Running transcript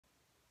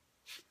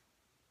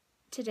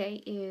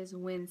Today is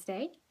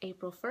Wednesday,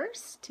 April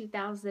 1st,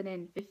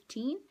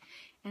 2015,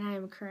 and I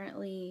am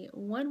currently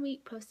 1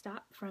 week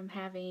post-op from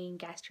having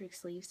gastric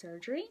sleeve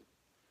surgery.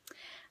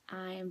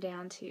 I am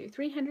down to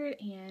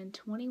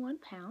 321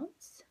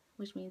 pounds,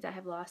 which means I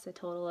have lost a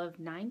total of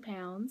 9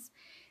 pounds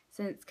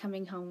since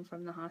coming home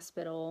from the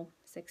hospital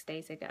 6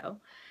 days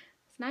ago.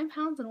 So 9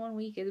 pounds in 1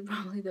 week is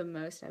probably the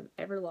most I've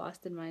ever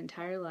lost in my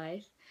entire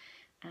life.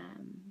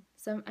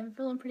 So I'm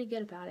feeling pretty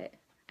good about it.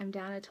 I'm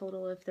down a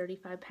total of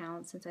 35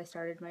 pounds since I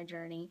started my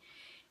journey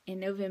in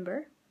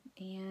November,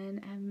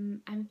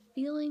 and I'm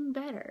feeling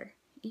better.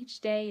 Each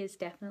day is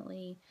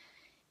definitely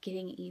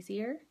getting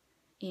easier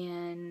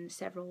in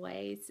several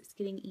ways. It's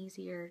getting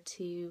easier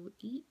to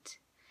eat.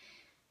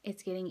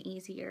 It's getting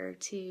easier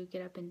to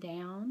get up and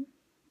down.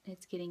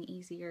 It's getting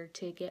easier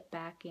to get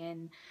back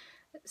in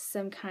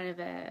some kind of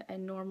a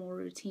normal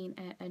routine,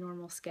 a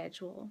normal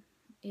schedule.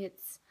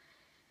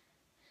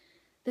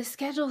 The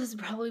schedule has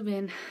probably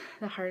been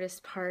the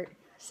hardest part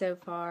so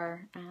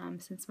far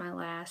since my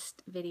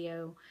last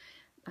video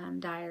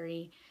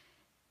diary.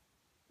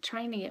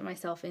 Trying to get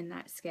myself in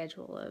that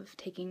schedule of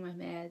taking my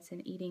meds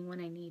and eating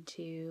when I need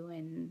to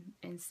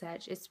and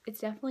such. It's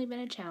definitely been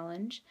a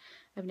challenge.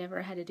 I've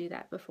never had to do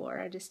that before.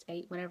 I just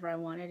ate whenever I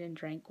wanted and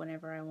drank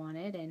whenever I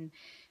wanted, and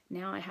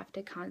now I have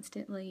to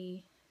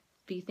constantly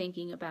be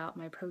thinking about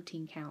my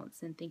protein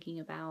counts and thinking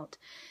about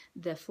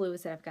the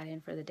fluids that I've got in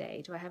for the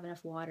day. Do I have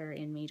enough water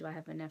in me? Do I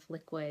have enough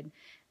liquid?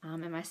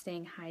 Am I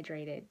staying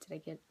hydrated? Did I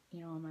get,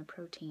 all my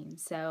protein?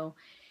 So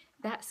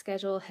that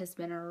schedule has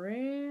been a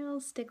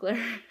real stickler.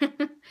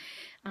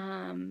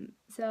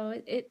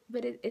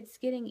 But it's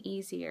getting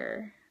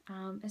easier.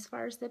 As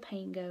far as the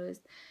pain goes,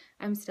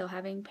 I'm still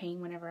having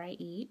pain whenever I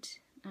eat.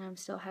 I'm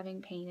still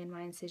having pain in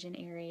my incision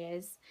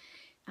areas.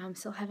 I'm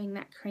still having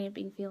that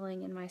cramping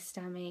feeling in my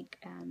stomach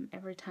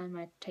every time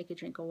I take a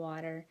drink of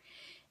water.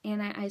 And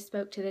I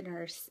spoke to the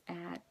nurse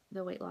at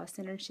the weight loss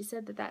center, and she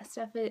said that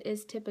stuff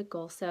is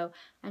typical, so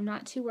I'm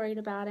not too worried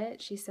about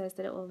it. She says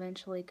that it will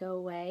eventually go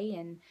away,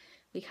 and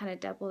we kind of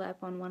doubled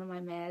up on one of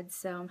my meds,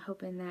 so I'm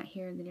hoping that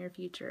here in the near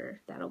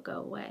future that'll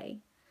go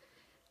away.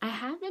 I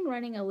have been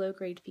running a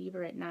low-grade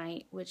fever at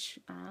night, which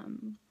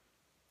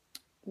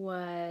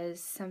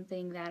was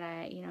something that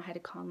I, had to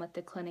call and let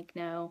the clinic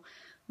know.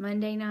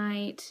 Monday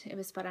night, it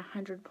was about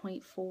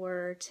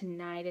 100.4.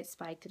 Tonight, it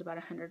spiked at about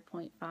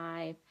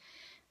 100.5.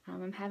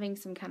 I'm having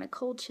some kind of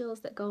cold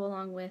chills that go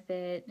along with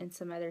it and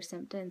some other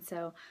symptoms,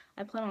 so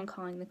I plan on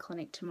calling the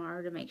clinic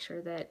tomorrow to make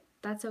sure that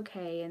that's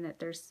okay and that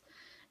there's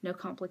no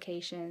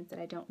complications, that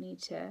I don't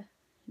need to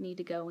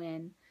go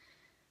in.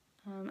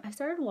 I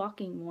started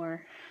walking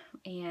more,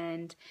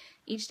 and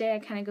each day I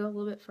kind of go a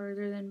little bit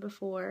further than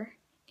before,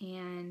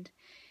 and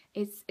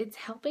it's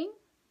helping.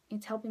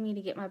 It's helping me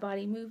to get my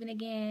body moving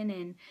again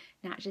and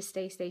not just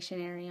stay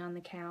stationary on the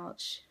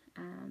couch.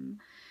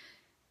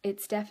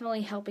 It's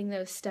definitely helping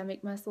those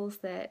stomach muscles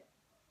that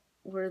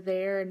were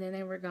there and then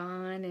they were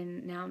gone,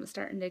 and now I'm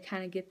starting to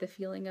kind of get the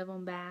feeling of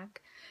them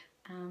back.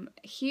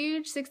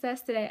 Huge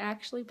success today. I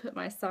actually put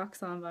my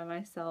socks on by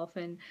myself,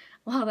 and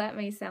while that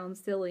may sound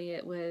silly,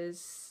 I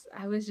was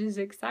just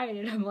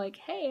excited. I'm like,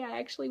 hey, I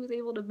actually was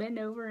able to bend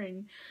over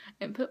and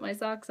put my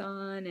socks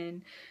on,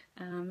 and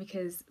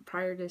because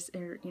prior to,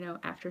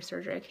 after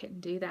surgery, I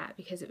couldn't do that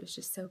because it was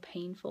just so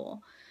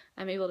painful.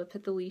 I'm able to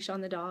put the leash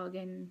on the dog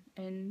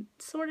and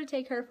sort of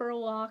take her for a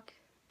walk,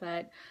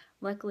 but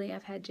luckily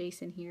I've had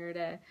Jason here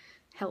to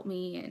help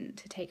me and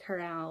to take her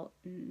out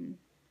and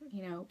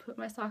put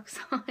my socks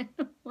on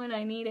when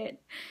I need it.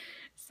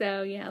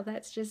 So yeah,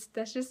 that's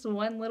just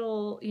one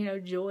little,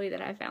 joy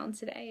that I found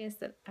today, is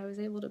that I was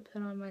able to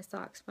put on my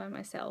socks by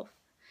myself.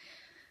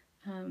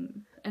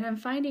 And I'm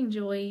finding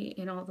joy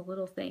in all the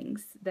little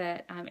things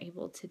that I'm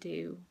able to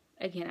do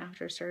again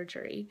after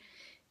surgery.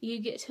 You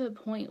get to a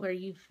point where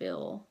you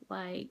feel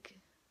like,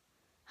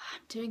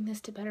 I'm doing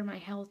this to better my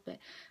health, but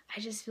I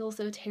just feel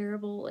so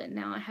terrible, and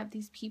now I have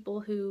these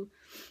people who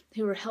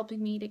are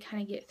helping me to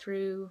kind of get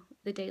through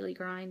the daily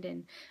grind,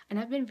 and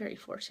I've been very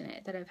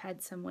fortunate that I've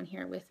had someone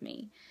here with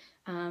me.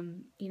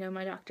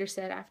 My doctor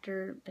said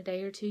after a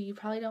day or two, you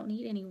probably don't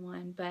need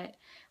anyone, but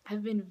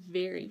I've been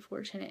very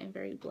fortunate and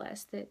very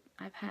blessed that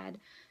I've had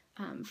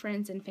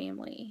friends and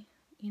family,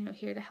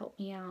 here to help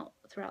me out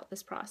throughout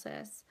this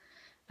process.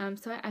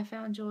 So I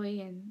found joy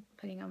in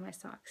putting on my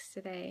socks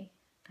today.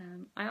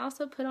 I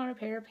also put on a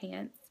pair of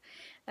pants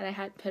that I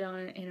hadn't put on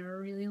in a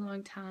really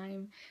long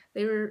time.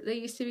 They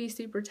used to be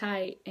super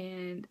tight,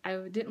 and I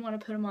didn't want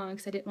to put them on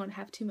because I didn't want to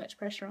have too much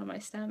pressure on my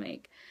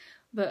stomach.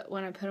 But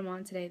when I put them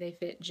on today, they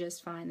fit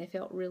just fine. They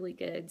felt really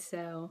good,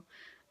 so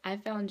I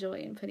found joy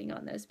in putting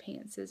on those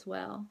pants as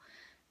well.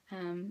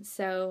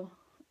 Throughout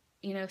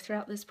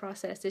this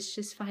process, it's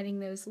just finding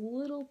those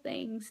little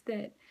things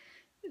that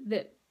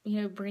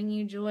bring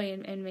you joy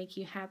and make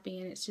you happy,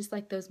 and it's just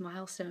like those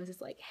milestones.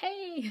 It's like,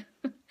 hey!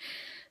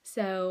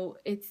 So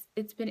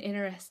it's been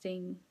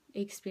interesting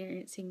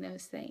experiencing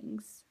those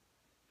things.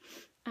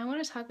 I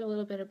want to talk a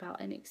little bit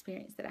about an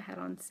experience that I had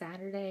on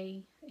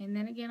Saturday and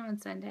then again on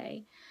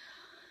Sunday.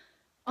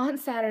 On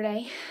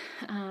Saturday,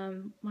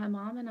 my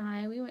mom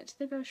and we went to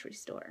the grocery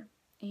store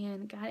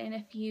and got in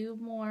a few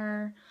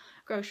more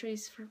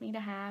groceries for me to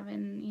have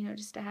and,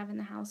 just to have in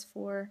the house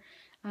for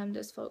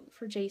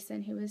for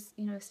Jason, who was,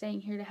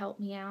 staying here to help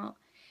me out.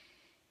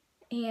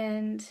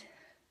 And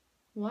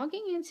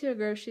walking into a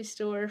grocery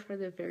store for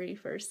the very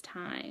first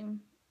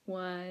time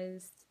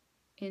was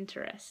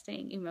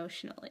interesting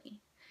emotionally.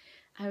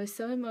 I was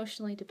so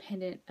emotionally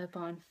dependent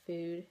upon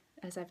food,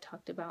 as I've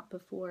talked about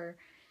before,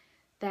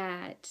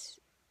 that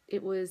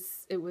it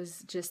was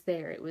just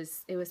there. It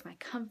was my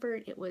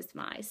comfort. It was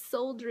my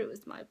soldier. It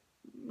was my,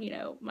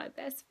 my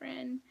best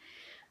friend.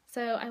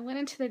 So I went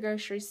into the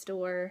grocery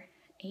store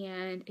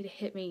and it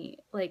hit me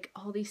like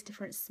all these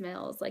different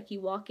smells. Like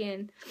you walk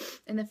in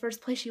and the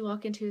first place you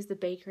walk into is the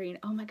bakery, and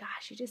oh my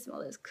gosh, you just smell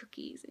those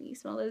cookies and you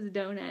smell those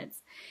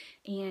donuts.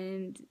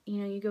 And,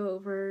 you go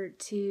over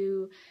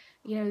to,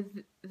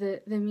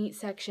 the meat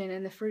section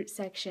and the fruit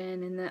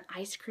section and the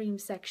ice cream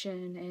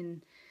section,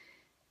 and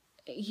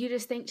you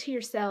just think to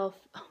yourself,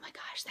 oh my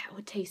gosh, that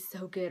would taste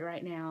so good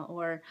right now.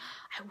 Or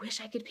I wish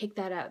I could pick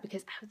that up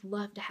because I would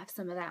love to have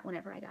some of that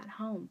whenever I got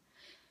home.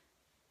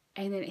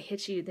 And then it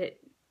hits you that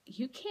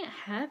you can't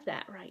have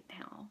that right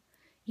now.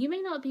 You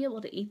may not be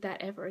able to eat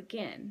that ever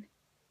again.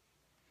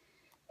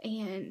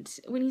 And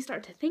when you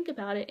start to think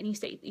about it and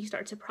you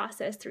start to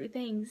process through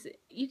things,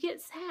 you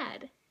get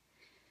sad.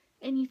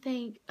 And you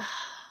think, oh,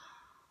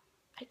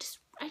 just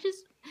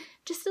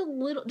a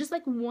little, just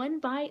like one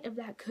bite of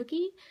that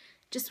cookie,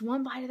 just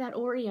one bite of that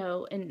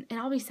Oreo, and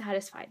I'll be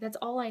satisfied. That's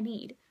all I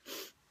need.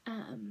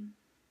 And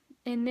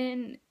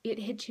then it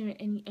hits you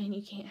and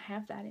you can't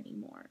have that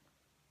anymore.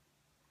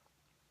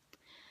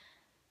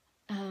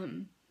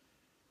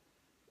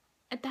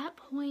 At that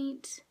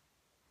point,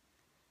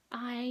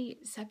 I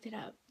sucked it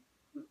up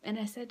and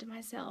I said to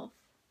myself,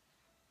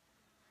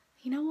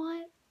 you know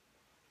what?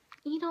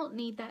 You don't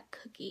need that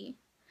cookie,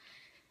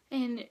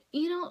 and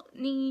you don't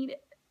need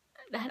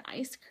that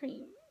ice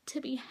cream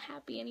to be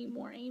happy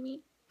anymore,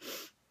 Amy.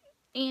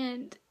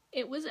 And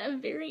it was a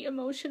very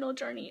emotional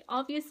journey.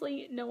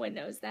 Obviously, no one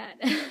knows that.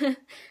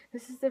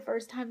 This is the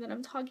first time that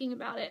I'm talking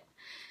about it.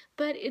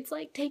 But it's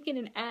like taking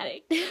an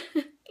addict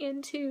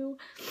into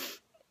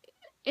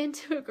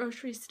a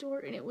grocery store,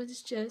 and it was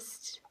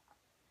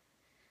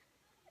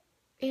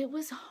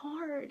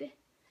hard.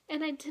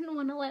 And I didn't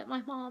want to let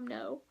my mom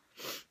know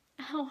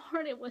how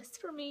hard it was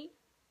for me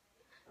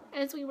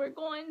as we were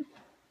going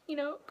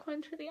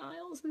through the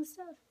aisles and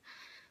stuff.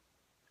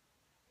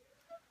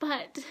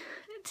 But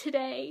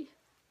today,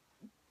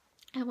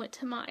 I went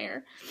to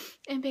Meijer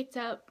and picked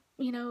up,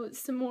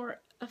 some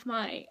more of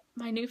my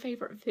new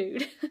favorite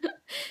food.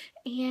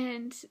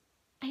 And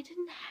I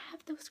didn't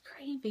have those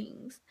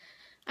cravings.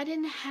 I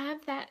didn't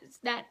have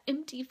that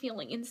empty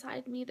feeling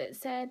inside me that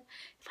said,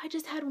 if I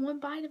just had one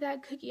bite of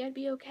that cookie, I'd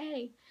be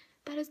okay.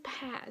 That is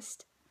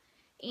past.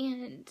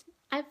 And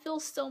I feel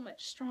so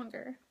much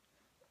stronger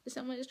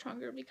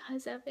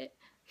because of it.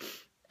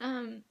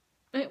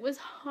 It was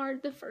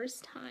hard the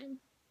first time.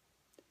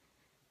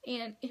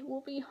 And it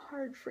will be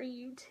hard for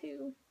you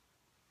too.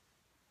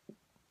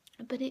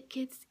 But it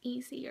gets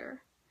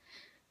easier.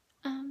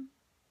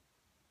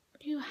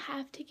 You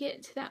have to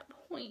get to that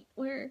point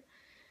where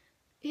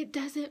it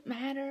doesn't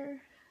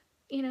matter.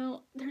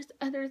 There's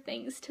other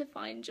things to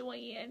find joy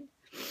in.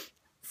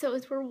 So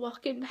as we're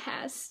walking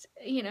past,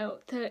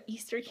 the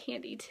Easter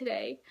candy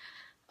today,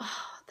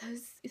 oh,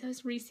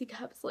 those Reese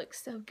cups look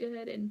so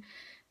good, and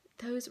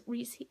those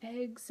Reese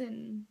eggs,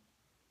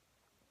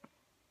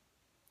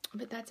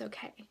 but that's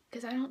okay,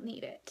 because I don't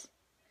need it.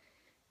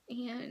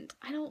 And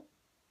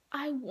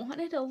I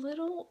want it a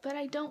little, but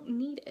I don't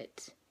need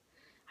it.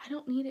 I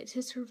don't need it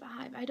to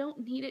survive. I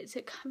don't need it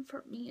to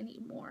comfort me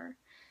anymore.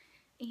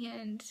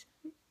 And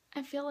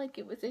I feel like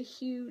it was a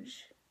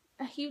huge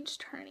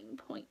turning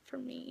point for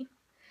me.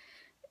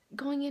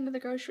 Going into the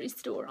grocery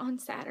store on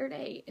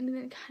Saturday and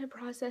then kind of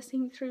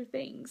processing through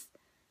things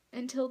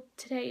until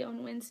today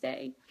on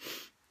Wednesday.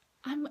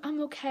 I'm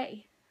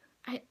okay.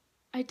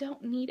 I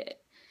don't need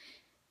it.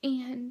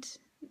 And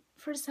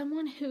for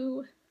someone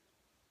who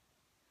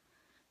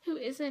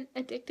isn't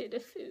addicted to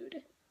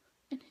food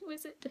and who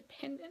isn't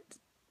dependent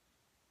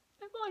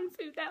upon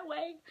food that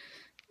way,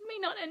 you may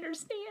not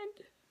understand.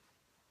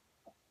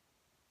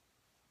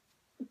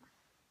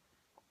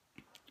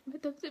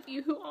 But those of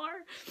you who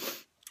are,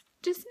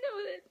 just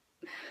know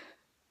that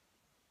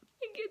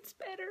it gets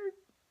better.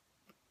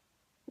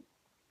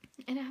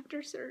 And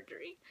after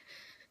surgery,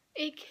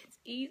 it gets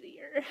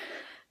easier.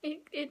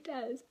 It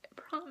does. I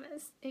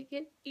promise. It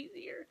gets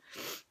easier.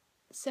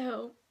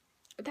 So,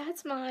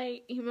 that's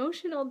my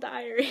emotional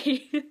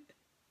diary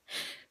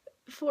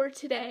for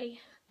today.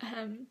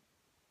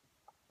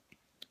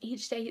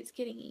 Each day it's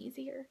getting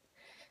easier.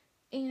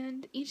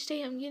 And each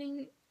day I'm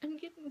getting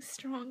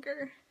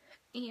stronger.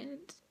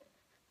 And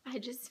I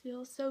just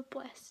feel so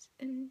blessed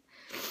and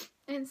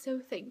so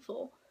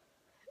thankful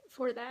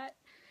for that.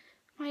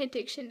 My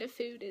addiction to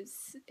food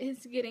is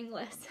getting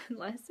less and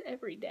less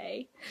every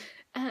day.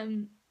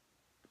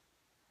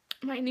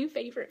 My new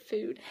favorite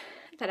food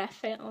that I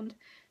found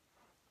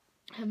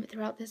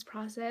throughout this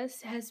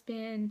process has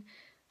been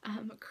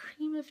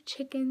cream of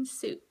chicken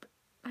soup.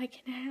 I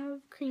can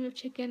have cream of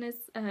chicken as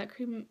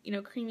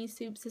creamy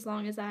soups as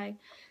long as I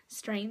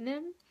strain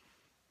them,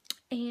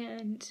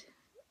 and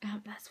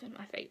that's been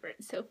my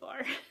favorite so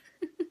far.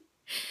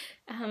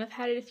 I've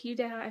had it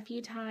a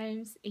few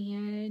times,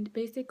 and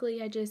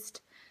basically I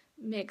just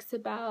mix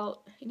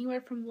about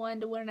anywhere from 1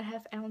 to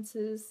 1.5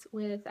 ounces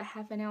with a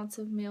half an ounce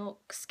of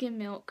milk, skim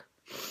milk,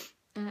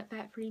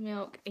 fat-free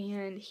milk,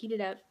 and heat it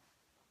up.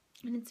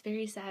 And it's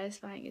very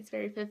satisfying. It's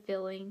very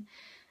fulfilling.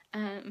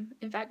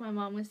 In fact, my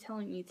mom was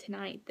telling me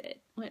tonight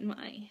that when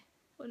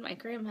my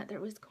grandmother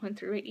was going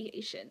through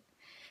radiation,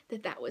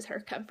 that was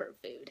her comfort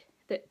food.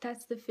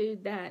 That's the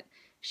food that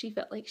she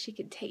felt like she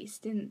could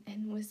taste and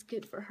was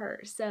good for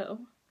her. So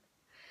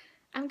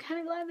I'm kind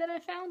of glad that I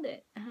found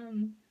it.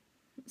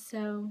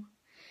 So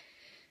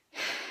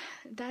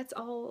that's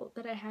all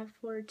that I have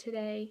for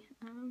today.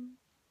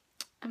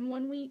 I'm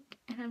 1 week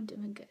and I'm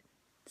doing good.